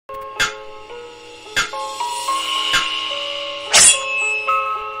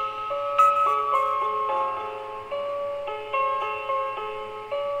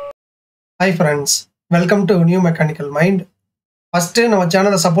Hi friends, welcome to New Mechanical Mind. First, நம்ம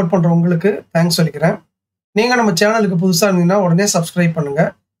சேனலை support பண்ற உங்களுக்கு தேங்க்ஸ் சொல்லிக்கிறேன். நீங்க நம்ம சேனலுக்கு புதுசா இருந்தீங்கன்னா உடனே சப்ஸ்கிரைப் பண்ணுங்க.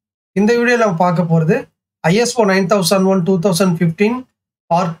 இந்த வீடியோல நம்ம பார்க்க போறது ISO 9001 2015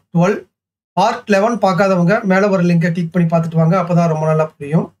 Part 12 Part 11 பார்க்காதவங்க மேல வர லிங்கை கிளிக் பண்ணி பார்த்துட்டு வாங்க. அப்பதான் ரொம்ப நல்லா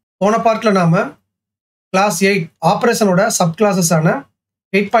புரியும். போன பார்ட்ல நாம கிளாஸ் 8 ஆபரேஷனோட சப் கிளாஸஸ் ஆன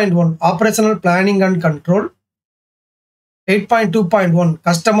 8.1 operational planning and control, 8.2.1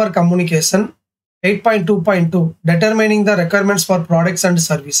 Customer Communication, 8.2.2 Determining the Requirements for Products and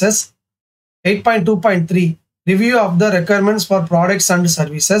Services, 8.2.3 Review of the Requirements for Products and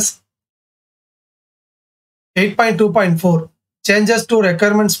Services, 8.2.4 Changes to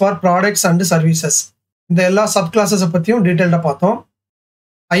Requirements for Products and Services. இந்த எல்லா sub கிளாஸஸை பற்றியும் டீட்டெயில்டாக பார்த்தோம்.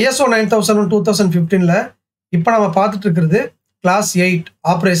 ISO 9001 2015ல இப்போ நம்ம பார்த்துட்டு இருக்கிறது கிளாஸ் 8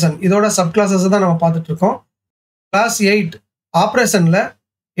 ஆப்ரேஷன். இதோட சப் கிளாஸஸ் தான் நம்ம பார்த்துட்டு இருக்கோம். கிளாஸ் 8 ஆப்ரேஷனில்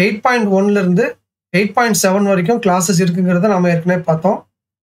 8.1லேருந்து 8.7 வரைக்கும் கிளாஸஸ் இருக்குங்கிறத நம்ம ஏற்கனவே பார்த்தோம்.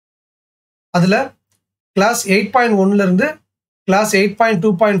 அதில் கிளாஸ் 8.1லேருந்து கிளாஸ்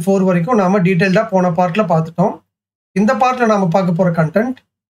 8.2.4 வரைக்கும் நாம் டீட்டெயில்டாக போன பார்ட்டில் பார்த்துட்டோம். இந்த பார்ட்டில் நாம் பார்க்க போகிற content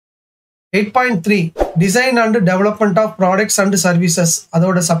 8.3 design and development of products and services,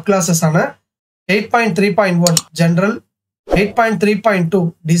 அதோட சப் கிளாஸஸ் ஆன 8.3.1 general, 8.3.2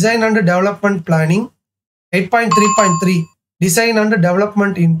 design and development planning, 8.3.3 Design and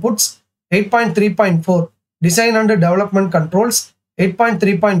Development Inputs, 8.3.4 Design and Development Controls,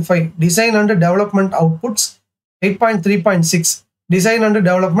 8.3.5 Design and Development Outputs, 8.3.6 Design and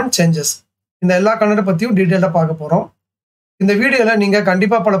Development Changes. இந்த எல்லா content பற்றியும் டீட்டெயிலாக பார்க்க போகிறோம். இந்த வீடியோவில் நீங்கள்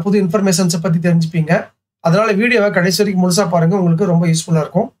கண்டிப்பாக பல புது இன்ஃபர்மேஷன்ஸை பற்றி தெரிஞ்சுப்பீங்க. அதனால் வீடியோவை கடைசி வரைக்கும் முழுசாக பாருங்கள், உங்களுக்கு ரொம்ப யூஸ்ஃபுல்லாக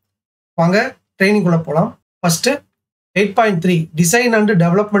இருக்கும். வாங்க ட்ரைனிங்குள்ளே போகலாம். First 8.3 Design and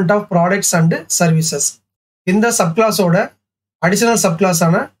Development of Products and Services. இந்த சப் கிளாஸோட அடிஷனல் சப்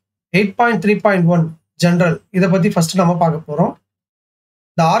கிளாஸான 8.3.1 ஜென்ரல், இதை பற்றி ஃபர்ஸ்ட் நம்ம பார்க்க போகிறோம்.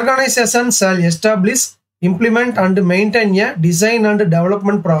 The organization shall establish, implement and maintain a design and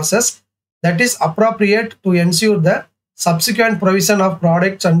development process that is appropriate to ensure the subsequent provision of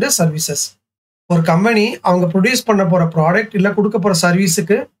products and services. ஒரு company அவங்க produce பண்ண போகிற ப்ராடக்ட் இல்லை கொடுக்க போகிற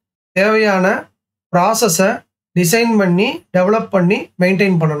சர்வீஸுக்கு தேவையான ப்ராசஸை டிசைன் பண்ணி டெவலப் பண்ணி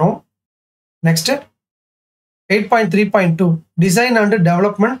மெயின்டைன் பண்ணணும். Next 8.3.2 Design and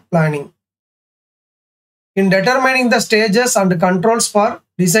Development Planning. In determining the stages and controls for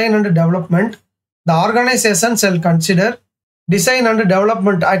design and development, the organization shall consider design and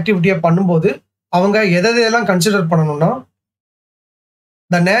development activity பண்ணும்போது அவங்க எதெல்லாம் கன்சிடர் பண்ணணும்னா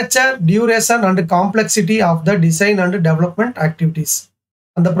the nature, duration and complexity of the design and development activities.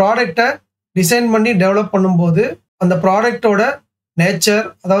 அந்த ப்ராடக்டை design பண்ணி develop பண்ணும்போது அந்த ப்ராடக்டோட நேச்சர்,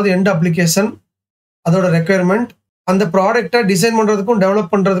 அதாவது எண்ட் அப்ளிகேஷன், அதோட ரெக்குயர்மெண்ட், அந்த ப்ராடக்டை டிசைன் பண்ணுறதுக்கும்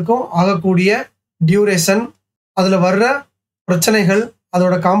டெவலப் பண்ணுறதுக்கும் ஆகக்கூடிய டியூரேஷன், அதில் வர்ற பிரச்சனைகள்,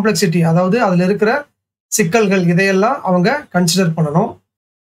 அதோட காம்ப்ளெக்சிட்டி, அதாவது அதில் இருக்கிற சிக்கல்கள், இதையெல்லாம் அவங்க கன்சிடர் பண்ணணும்.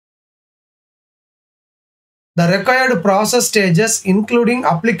 The required process stages including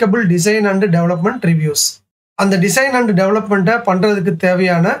applicable design and development reviews. அந்த டிசைன் அண்ட் டெவலப்மெண்ட்டை பண்ணுறதுக்கு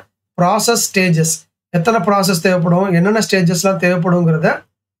தேவையான ப்ராசஸ் ஸ்டேஜஸ், எத்தனை ப்ராசஸ் தேவைப்படும், என்னென்ன ஸ்டேஜஸ்லாம் தேவைப்படுங்கிறத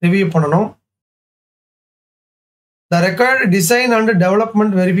ரிவ்யூ பண்ணணும். The required design and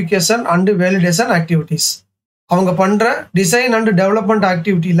development verification and validation activities. அவங்க பண்ணுற டிசைன் அண்ட் டெவலப்மெண்ட்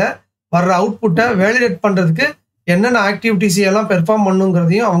ஆக்டிவிட்டியில் வர்ற அவுட்புட்டை வேலிடேட் பண்ணுறதுக்கு என்னென்ன ஆக்டிவிட்டிஸ் எல்லாம் பெர்ஃபார்ம்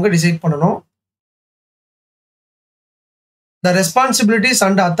பண்ணுங்கிறதையும் அவங்க டிசைட் பண்ணணும். The responsibilities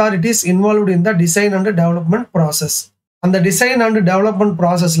and authorities involved in the design and development process. அந்த டிசைன் அண்ட் டெவலப்மெண்ட்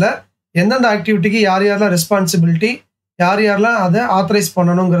ப்ராசஸில் எந்தெந்த ஆக்டிவிட்டிக்கு யார் யாரெல்லாம் ரெஸ்பான்சிபிலிட்டி, யார் யாரெல்லாம் அதை ஆத்தரைஸ்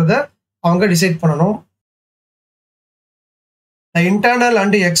பண்ணணுங்கிறத அவங்க டிசைட் பண்ணணும். The internal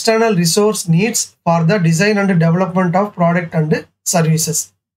and external resource needs for the design and development of product and services.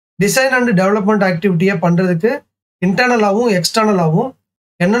 Design and development activity பண்ணுறதுக்கு இன்டர்னலாகவும் எக்ஸ்டர்னலாகவும்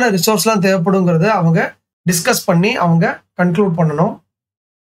என்னென்ன ரிசோர்ஸ்லாம் தேவைப்படுங்கிறத அவங்க டிஸ்கஸ் பண்ணி அவங்க கன்க்ளூட் பண்ணணும்.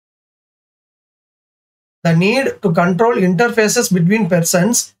 The need to control interfaces between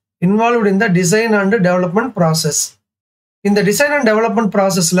persons involved in the design and development process. இந்த design and development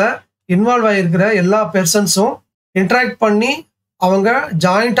ப்ராசஸில் involve ஆகியிருக்கிற எல்லா பெர்சன்ஸும் interact பண்ணி அவங்க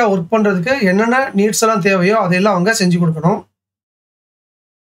ஜாயிண்டாக ஒர்க் பண்ணுறதுக்கு என்னென்ன நீட்ஸ் எல்லாம் தேவையோ அதையெல்லாம் அவங்க செஞ்சு கொடுக்கணும்.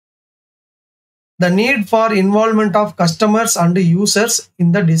 The need for involvement of customers and users in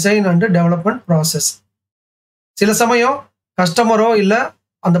the design and development process. சில சமயம் கஸ்டமரோ இல்லை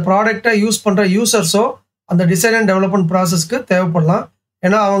அந்த ப்ராடக்டை யூஸ் பண்ணுற யூசர்ஸோ அந்த டிசைன் அண்ட் டெவலப்மெண்ட் ப்ராசஸ்க்கு தேவைப்படலாம்.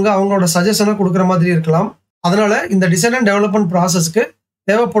 ஏன்னா அவங்க அவங்களோட சஜஷனை கொடுக்குற மாதிரி இருக்கலாம். அதனால இந்த டிசைன் அண்ட் டெவலப்மெண்ட் ப்ராசஸ்க்கு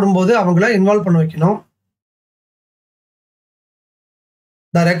தேவைப்படும் போது அவங்கள இன்வால்வ் பண்ண வைக்கணும்.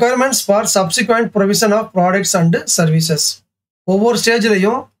 The requirements for subsequent provision of products and services. ஒவ்வொரு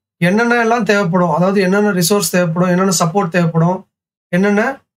ஸ்டேஜ்லையும் என்னென்ன எல்லாம் தேவைப்படும், அதாவது என்னென்ன ரிசோர்ஸ் தேவைப்படும், என்னென்ன சப்போர்ட் தேவைப்படும், என்னென்ன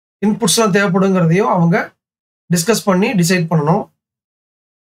இன்புட்ஸ்லாம் தேவைப்படுங்கிறதையும் அவங்க டிஸ்கஸ் பண்ணி டிசைட் பண்ணணும்.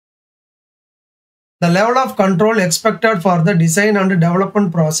 The level of control expected for the design and development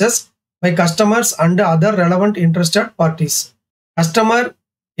process by customers and other relevant interested parties. Customer,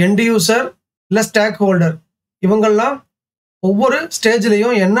 end user, இல்லை stakeholder இவங்கெல்லாம் ஒவ்வொரு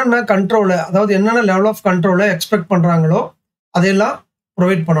ஸ்டேஜ்லையும் என்னென்ன கண்ட்ரோலை, அதாவது என்னென்ன லெவல் ஆஃப் கண்ட்ரோலை எக்ஸ்பெக்ட் பண்ணுறாங்களோ அதையெல்லாம்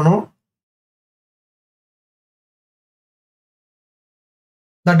ப்ரொவைட் பண்ணணும்.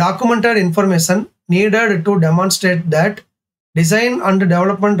 The documented information needed to demonstrate that design and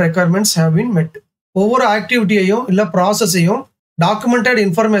development requirements have been met. ஒவ்வொரு ஆக்டிவிட்டியையும் இல்லை ப்ராசஸையும் டாக்குமெண்டட்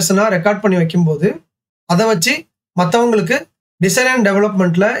இன்ஃபர்மேஷனாக ரெக்கார்ட் பண்ணி வைக்கும்போது அதை வச்சு மற்றவங்களுக்கு டிசைன் அண்ட்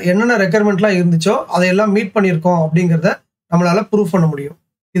டெவலப்மெண்ட்டில் என்னென்ன ரெக்குயர்மெண்ட்லாம் இருந்துச்சோ அதையெல்லாம் மீட் பண்ணியிருக்கோம் அப்படிங்கிறத நம்மளால் ப்ரூவ் பண்ண முடியும்.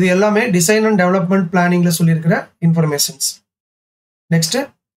 இது எல்லாமே டிசைன் அண்ட் டெவலப்மெண்ட் பிளானிங்கில் சொல்லியிருக்கிற informations. Next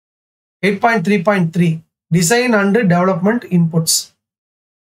 8.3.3 design and development inputs.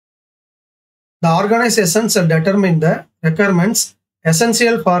 The organization shall determine the requirements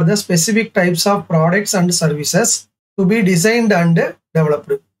essential for the specific types of products and services to be designed and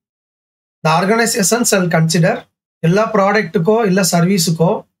developed. The organization shall consider எல்லா ப்ராடக்ட்டுக்கோ இல்லை சர்வீஸுக்கோ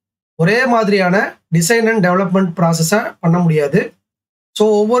ஒரே மாதிரியான design and development ப்ராசஸை பண்ண முடியாது. So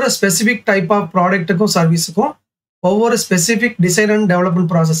ஒவ்வொரு specific type of ப்ராடக்ட்டுக்கும் சர்வீஸுக்கும் ஒவ்வொரு specific design and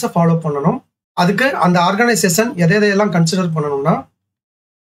development ப்ராசஸை ஃபாலோ பண்ணணும். அதுக்கு அந்த ஆர்கனைசேஷன் எதையெல்லாம் கன்சிடர் பண்ணணும்னா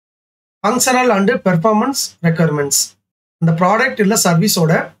ஃபங்க்ஷனல் அண்டு பெர்ஃபார்மன்ஸ் ரெக்குயர்மெண்ட்ஸ். அந்த ப்ராடக்ட் இல்லை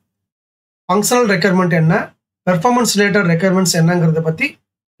சர்வீஸோட ஃபங்க்ஷனல் ரெக்குயர்மெண்ட் என்ன, பெர்ஃபார்மன்ஸ் ரிலேட்டட் ரெக்குயர்மெண்ட்ஸ் என்னங்கிறத பற்றி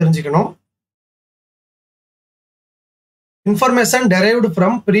தெரிஞ்சுக்கணும். Information derived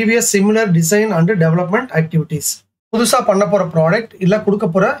from previous similar design and development activities. புதுசாக பண்ண போகிற ப்ராடக்ட் இல்லை கொடுக்க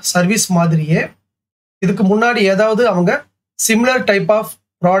போகிற சர்வீஸ் மாதிரியே இதுக்கு முன்னாடி ஏதாவது அவங்க சிமிலர் டைப் ஆஃப்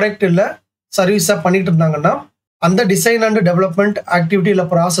ப்ராடக்ட் இல்லை சர்வீஸை பண்ணிட்டு இருந்தாங்கன்னா அந்த டிசைன் அண்ட் டெவலப்மெண்ட் ஆக்டிவிட்டி இல்லை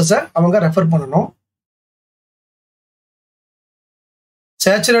ப்ராசஸை அவங்க ரெஃபர் பண்ணணும்.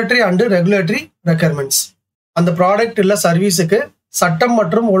 சேச்சுரேட்டரி அண்டு ரெகுலேட்டரி ரெக்குயர்மெண்ட்ஸ். அந்த ப்ராடக்ட் இல்லை சர்வீஸுக்கு சட்டம்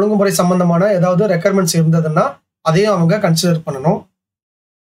மற்றும் ஒழுங்குமுறை சம்பந்தமான ஏதாவது ரெக்குயர்மெண்ட்ஸ் இருந்ததுன்னா அதையும் அவங்க கன்சிடர் பண்ணணும்.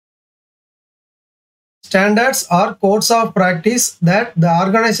 Standards R quotes of practice that the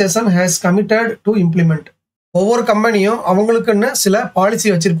organisation has committed to implement. ஒவ்வொரு கம்பெனியும் அவங்களுக்குன்னு சில பாலிசி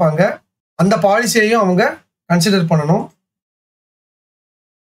வச்சிருப்பாங்க, அந்த பாலிசியையும் அவங்க கன்சிடர் பண்ணணும்.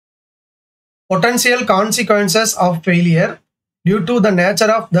 Potential consequences of failure due to the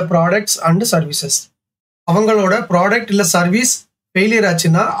nature of the products and services. அவங்களோட ப்ராடக்ட் இல்லை சர்வீஸ் ஃபெயிலியர்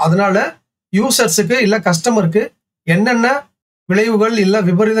ஆச்சுன்னா அதனால யூசர்ஸுக்கு இல்லை கஸ்டமருக்கு என்னென்ன விளைவுகள் இல்லை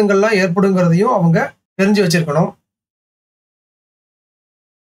விபரீதங்கள்லாம் ஏற்படுங்கிறதையும் அவங்க தெரிஞ்சு வச்சிருக்கணும்.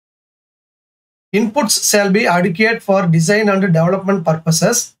 Inputs shall be adequate for design and development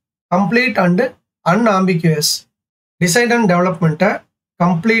purposes, complete and அன்ஆம்பிகுவஸ். Design and டெவலப்மெண்ட்டை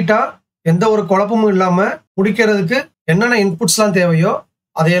கம்ப்ளீட்டாக எந்த ஒரு குழப்பமும் இல்லாமல் முடிக்கிறதுக்கு என்னென்ன இன்புட்ஸ்லாம் தேவையோ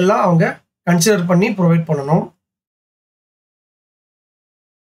அதையெல்லாம் அவங்க கன்சிடர் பண்ணி ப்ரொவைட் பண்ணணும்.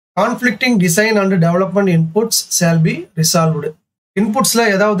 Conflicting design and development inputs shall be resolved. இன்புட்ஸில்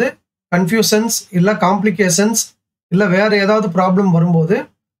ஏதாவது கன்ஃபியூஷன்ஸ் இல்லை காம்ப்ளிகேஷன்ஸ் இல்லை வேறு ஏதாவது ப்ராப்ளம் வரும்போது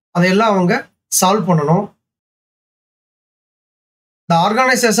அதையெல்லாம் அவங்க சால்வ் பண்ணணும். The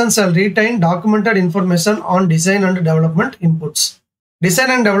organization shall retain documented information on design and development inputs.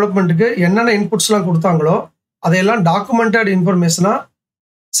 Design and டெவலப்மெண்ட்டுக்கு என்னென்ன இன்புட்ஸ்லாம் கொடுத்தாங்களோ அதையெல்லாம் டாக்குமெண்டட் இன்ஃபர்மேஷனாக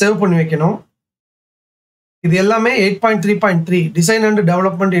சேவ் பண்ணி வைக்கணும். இது எல்லாமே 8.3.3 டிசைன் அண்ட்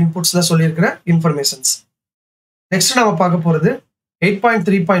டெவலப்மெண்ட் இன்புட்ஸில் சொல்லியிருக்கிற இன்ஃபர்மேஷன்ஸ். நெக்ஸ்ட் நம்ம பார்க்க போகிறது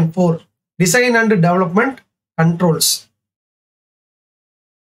 8.3.4 design and development controls.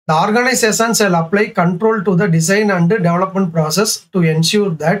 The organization shall apply control to the design and development process to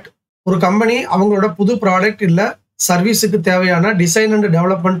ensure that ஒரு கம்பெனி அவங்களோட புது ப்ராடக்ட் இல்லை சர்வீஸுக்கு தேவையான டிசைன் அண்ட்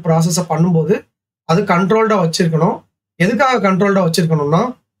டெவலப்மெண்ட் ப்ராசஸை பண்ணும்போது அது கண்ட்ரோல்டாக வச்சிருக்கணும். எதுக்காக கண்ட்ரோல்டாக வச்சிருக்கணும்னா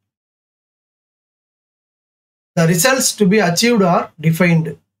the results to be achieved are defined.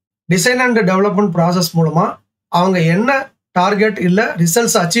 Design and development process மூலமாக அவங்க என்ன டார்கெட் இல்லை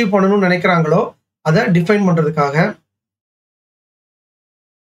ரிசல்ட்ஸ் அச்சீவ் பண்ணணும்னு நினைக்கிறாங்களோ அதை டிஃபைன் பண்ணுறதுக்காக.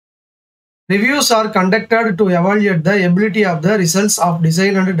 Reviews are conducted to evaluate the ability of the results of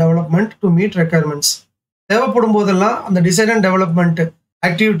design and development to meet requirements. தேவைப்படும் போதெல்லாம் அந்த டிசைன் அண்ட் டெவலப்மெண்ட்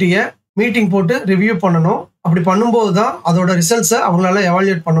ஆக்டிவிட்டியை மீட்டிங் போட்டு ரிவ்யூ பண்ணணும். அப்படி பண்ணும்போது தான் அதோட ரிசல்ட்ஸை அவங்களால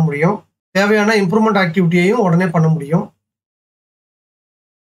எவாலுவேட் பண்ண முடியும். தேவையான இம்ப்ரூவ்மெண்ட் ஆக்டிவிட்டியையும் உடனே பண்ண முடியும்.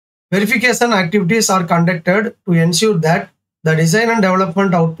 Verification activities R conducted to ensure that the design and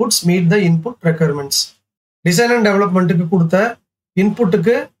development outputs meet the input requirements. Design and டெவலப்மெண்ட்டுக்கு கொடுத்த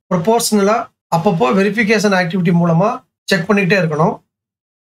இன்புட்டுக்கு ப்ரொபோர்ஷனலா அப்பப்போ வெரிஃபிகேஷன் ஆக்டிவிட்டி மூலமா செக் பண்ணிட்டே இருக்கணும்.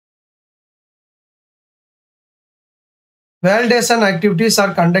 Validation activities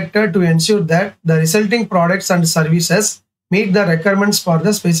are conducted to ensure that the resulting products and services meet the requirements for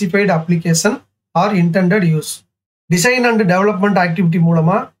the specified application or intended use. Design and development activity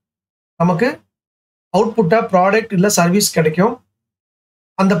மூலமா நமக்கு அவுட்புட்டா product இல்ல service கிடைக்கும்.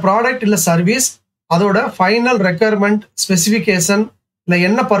 அந்த product இல்ல service அதோட final requirement specification இல்லை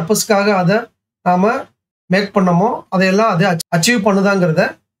என்ன பர்பஸ்க்காக அதை நாம மேக் பண்ணமோ அதையெல்லாம் அது அச்சீவ் பண்ணுதாங்கிறத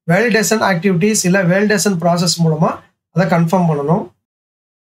வேலிடேஷன் ஆக்டிவிட்டிஸ் இல்லை வேலிடேஷன் ப்ராசஸ் மூலமா அதை கன்ஃபார்ம் பண்ணணும்.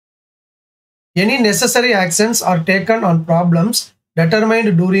 Any necessary actions are taken on problems determined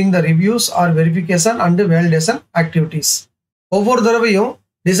during the reviews or verification and validation activities. ஒவ்வொரு தடவையும்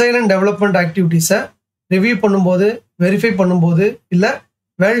டிசைன் அண்ட் டெவலப்மெண்ட் ஆக்டிவிட்டீஸை ரிவ்யூ பண்ணும்போது வெரிஃபை பண்ணும்போது இல்லை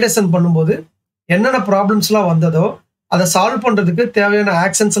வேலிடேஷன் பண்ணும்போது என்னென்ன ப்ராப்ளம்ஸ்லாம் வந்ததோ அதை சால்வ் பண்ணுறதுக்கு தேவையான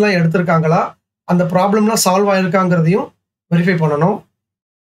ஆக்ஷன்ஸ்லாம் எடுத்திருக்காங்களா, அந்த ப்ராப்ளம்லாம் சால்வ் ஆகிருக்காங்கிறதையும் வெரிஃபை பண்ணணும்.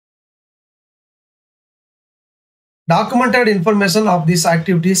 Documented information of these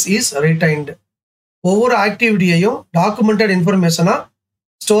activities is retained. ஒவ்வொரு ஆக்டிவிட்டியையும் டாக்குமெண்டட் இன்ஃபர்மேஷனா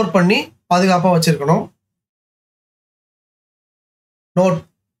ஸ்டோர் பண்ணி பாதுகாப்பாக வச்சிருக்கணும். Note: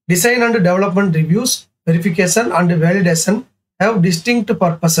 design and development reviews, verification and validation have distinct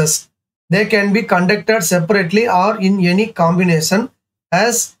purposes. They can be conducted separately or in any combination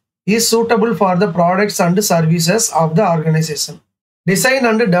as is suitable for the products and services of the organization. Design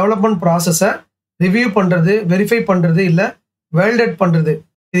and development ப்ராசஸை review பண்ணுறது, verify பண்ணுறது இல்லை validate பண்ணுறது,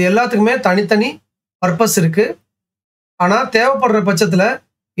 இது எல்லாத்துக்குமே தனித்தனி purpose இருக்குது. ஆனால் தேவைப்படுற பட்சத்தில்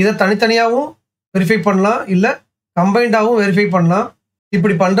இதை தனித்தனியாகவும் வெரிஃபை பண்ணலாம், இல்லை கம்பைண்டாகவும் வெரிஃபை பண்ணலாம்.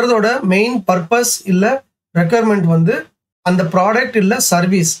 இப்படி பண்ணுறதோட மெயின் பர்பஸ் இல்லை ரெக்யர்மெண்ட் வந்து அந்த ப்ராடக்ட் இல்லை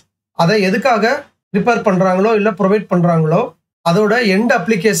சர்வீஸ் அதை எதுக்காக ப்ரிப்பேர் பண்ணுறாங்களோ இல்லை ப்ரொவைட் பண்ணுறாங்களோ அதோட எண்ட்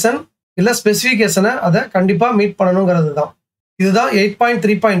அப்ளிகேஷன் இல்லை ஸ்பெசிஃபிகேஷனை அதை கண்டிப்பாக மீட் பண்ணணுங்கிறது தான். இதுதான்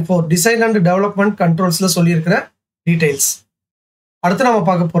 8.3.4 டிசைன் அண்ட் டெவலப்மெண்ட் கண்ட்ரோல்ஸில் சொல்லியிருக்கிற டீடைல்ஸ். அடுத்து நம்ம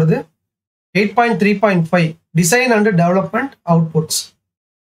பார்க்க போகிறது 8.3.5 design and development outputs.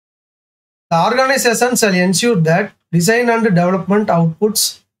 The organization shall ensure that design and development outputs,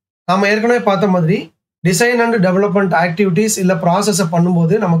 நாம் ஏற்கனவே பார்த்த மாதிரி டிசைன் அண்ட் டெவலப்மெண்ட் ஆக்டிவிட்டீஸ் இல்லை ப்ராசஸை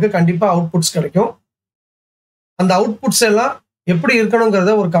பண்ணும்போது நமக்கு கண்டிப்பாக அவுட்புட்ஸ் கிடைக்கும். அந்த அவுட்புட்ஸ் எல்லாம் எப்படி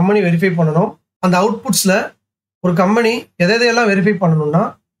இருக்கணுங்கிறத ஒரு கம்பெனி வெரிஃபை பண்ணணும். அந்த அவுட்புட்ஸில் ஒரு கம்பெனி எதையெல்லாம் வெரிஃபை பண்ணணும்னா,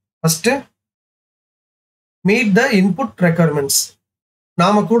 first meet the input requirements,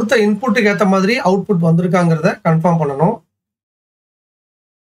 நாம் கொடுத்த இன்புட்டுக்கு ஏற்ற மாதிரி அவுட்புட் வந்திருக்காங்கிறத கன்ஃபார்ம் பண்ணணும்.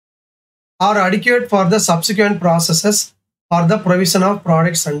 R adequate for the subsequent processes for the provision of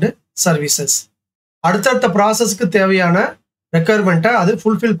products and services. அடுத்தடுத்த ப்ராசஸ்க்கு தேவையான ரெக்யர்மெண்ட்டை அது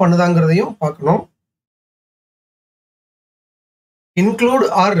ஃபுல்ஃபில் பண்ணுதாங்கிறதையும் பார்க்கணும். Include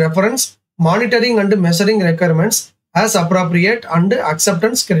R reference monitoring and measuring requirements as appropriate and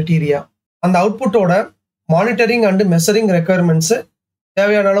acceptance criteria. அந்த அவுட்புட்டோட மானிட்டரிங் அண்ட் மெஷரிங் ரெக்யர்மெண்ட்ஸு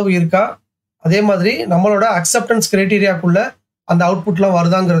தேவையான அளவு இருக்கா, அதே மாதிரி நம்மளோட அக்செப்டன்ஸ் கிரைட்டீரியாக்குள்ள அந்த அவுட்புட்லாம்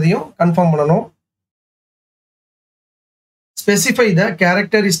வருதாங்கிறதையும் கன்ஃபார்ம் பண்ணணும். Specify the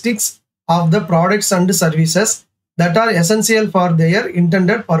characteristics of the products and services that are essential for their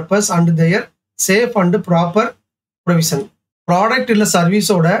intended purpose and their safe and proper provision. Product இல்லை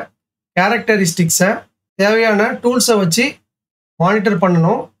சர்வீஸோட கேரக்டரிஸ்டிக்ஸை தேவையான டூல்ஸை வச்சு மானிட்டர்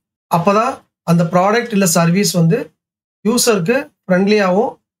பண்ணணும். அப்போ தான் அந்த ப்ராடக்ட் இல்லை சர்வீஸ் வந்து யூசருக்கு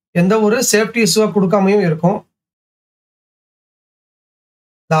ஃப்ரெண்ட்லியாகவும் எந்த ஒரு சேஃப்டி இஷ்யூவாக கொடுக்காமையும் இருக்கும்.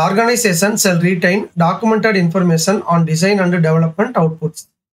 The organization shall retain documented information on design and development outputs.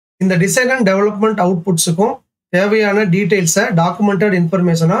 இந்த டிசைன் அண்ட் டெவலப்மெண்ட் அவுட்புட்ஸுக்கும் தேவையான டீட்டெயில்ஸை டாக்குமெண்டட்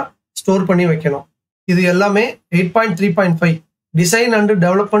இன்ஃபர்மேஷனாக ஸ்டோர் பண்ணி வைக்கணும். இது எல்லாமே 8.3.5 டிசைன் அண்ட்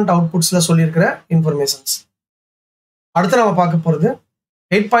டெவலப்மெண்ட் அவுட்புட்ஸில் சொல்லியிருக்கிற இன்ஃபர்மேஷன்ஸ். அடுத்து நம்ம பார்க்க போகிறது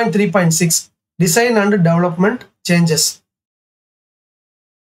 8.3.6 design and development changes.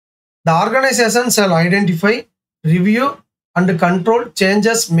 The organization shall identify, review and control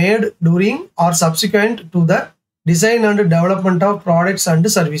changes made during or subsequent to the design and development of products and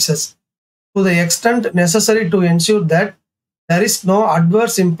services to the extent necessary to ensure that there is no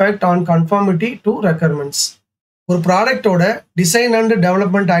adverse impact on conformity to requirements. ஒரு ப்ராடக்டோட design and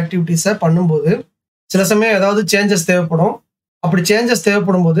development ஆக்டிவிட்டீஸை பண்ணும்போது சில சமயம் ஏதாவது changes தேவைப்படும். அப்படி changes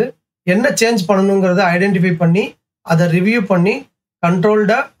தேவைப்படும் போது என்ன சேஞ்ச் பண்ணணுங்கிறத ஐடென்டிஃபை பண்ணி அதை ரிவ்யூ பண்ணி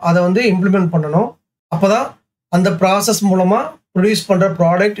கண்ட்ரோல்டாக அதை வந்து இம்ப்ளிமெண்ட் பண்ணணும். அப்போ தான் அந்த ப்ராசஸ் மூலமாக ப்ரொடியூஸ் பண்ணுற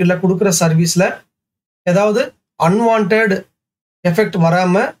ப்ராடக்ட் இல்லை கொடுக்குற சர்வீஸில் ஏதாவது அன்வான்ட் எஃபெக்ட்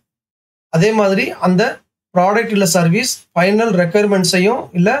வராமல், அதே மாதிரி அந்த ப்ராடக்ட் இல்லை சர்வீஸ் ஃபைனல் ரெக்யர்மெண்ட்ஸையும்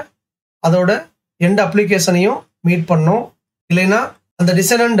இல்லை அதோட எண்ட் அப்ளிகேஷனையும் மீட் பண்ணணும். இல்லைன்னா அந்த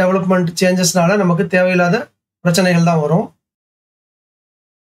டிசைன் அண்ட் டெவலப்மெண்ட் சேஞ்சஸ்னால நமக்கு தேவையில்லாத பிரச்சனைகள் தான் வரும்.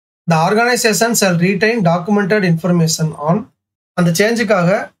 The organization shall retain documented information on அந்த சேஞ்சுக்காக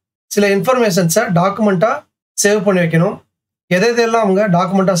சில இன்ஃபர்மேஷன்ஸை டாக்குமெண்ட்டாக சேவ் பண்ணி வைக்கணும். எதெல்லாம் அவங்க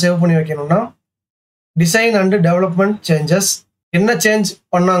டாக்குமெண்ட்டாக சேவ் பண்ணி வைக்கணும்னா டிசைன் அண்ட் டெவலப்மெண்ட் சேஞ்சஸ், என்ன சேஞ்ச்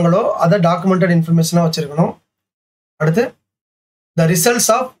பண்ணாங்களோ அதை டாக்குமெண்டட் இன்ஃபர்மேஷனாக வச்சுருக்கணும். அடுத்து த ரிசல்ட்ஸ்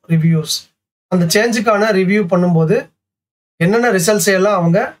ஆஃப் ரிவ்யூஸ், அந்த சேஞ்சுக்கான ரிவ்யூ பண்ணும்போது என்னென்ன ரிசல்ட்ஸ் எல்லாம்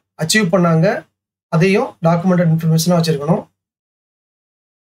அவங்க அச்சீவ் பண்ணாங்க அதையும் டாக்குமெண்டட் இன்ஃபர்மேஷனாக வச்சுருக்கணும்.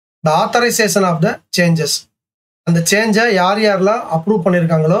 த ஆத்தரைசேஷன் ஆஃப் த சேஞ்சஸ், அந்த சேஞ்சை யார் யாரெல்லாம் அப்ரூவ்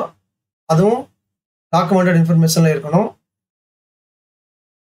பண்ணியிருக்காங்களோ அதுவும் டாக்குமெண்டட் இன்ஃபர்மேஷனில் இருக்கணும்.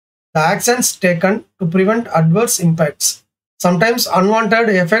 த actions taken to prevent adverse impacts, sometimes unwanted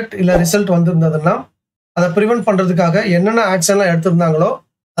effect இல்லை ரிசல்ட் வந்திருந்ததுன்னா அதை ப்ரிவெண்ட் பண்ணுறதுக்காக என்னென்ன ஆக்ஷன்லாம் எடுத்திருந்தாங்களோ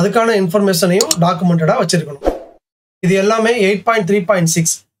அதுக்கான இன்ஃபர்மேஷனையும் டாக்குமெண்டடாக வச்சுருக்கணும். இது எல்லாமே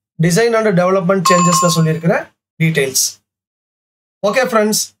 8.3.6 டிசைன் அண்ட் டெவலப்மெண்ட் சேஞ்சஸில் சொல்லியிருக்கிற டீட்டெயில்ஸ். ஓகே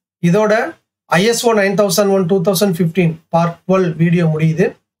ஃப்ரெண்ட்ஸ், இதோட ISO 9001 2015 Part-12 வீடியோ முடியுது.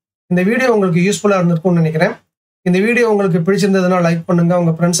 இந்த வீடியோ உங்களுக்கு யூஸ்ஃபுல்லாக இருந்திருக்கும்னு நினைக்கிறேன். இந்த வீடியோ உங்களுக்கு பிடிச்சிருந்ததுன்னா லைக் பண்ணுங்கள்,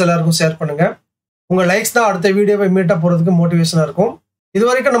 உங்கள் ஃப்ரெண்ட்ஸ் எல்லாருக்கும் ஷேர் பண்ணுங்கள். உங்கள் லைக்ஸ் தான் அடுத்த வீடியோவை மீட்டாக போகிறதுக்கு மோட்டிவேஷனாக இருக்கும். இது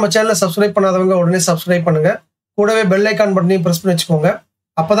வரைக்கும் நம்ம சேனலை சப்ஸ்கிரைப் பண்ணாதவங்க உடனே சப்ஸ்கிரைப் பண்ணுங்கள். கூடவே பெல் ஐக்கான் பட்டனையும் ப்ரெஸ் பண்ணி வச்சுக்கோங்க.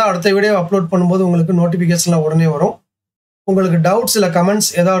 அப்போ தான் அடுத்த வீடியோ அப்லோட் பண்ணும்போது உங்களுக்கு நோட்டிஃபிகேஷன்லாம் உடனே வரும். உங்களுக்கு டவுட்ஸ் இல்லை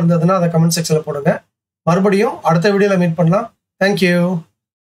கமெண்ட்ஸ் ஏதாவது இருந்ததுன்னா அதை கமெண்ட் செக்ஷனில் போடுங்க. மறுபடியும் அடுத்த வீடியோவில் மீட் பண்ணலாம். தேங்க்யூ.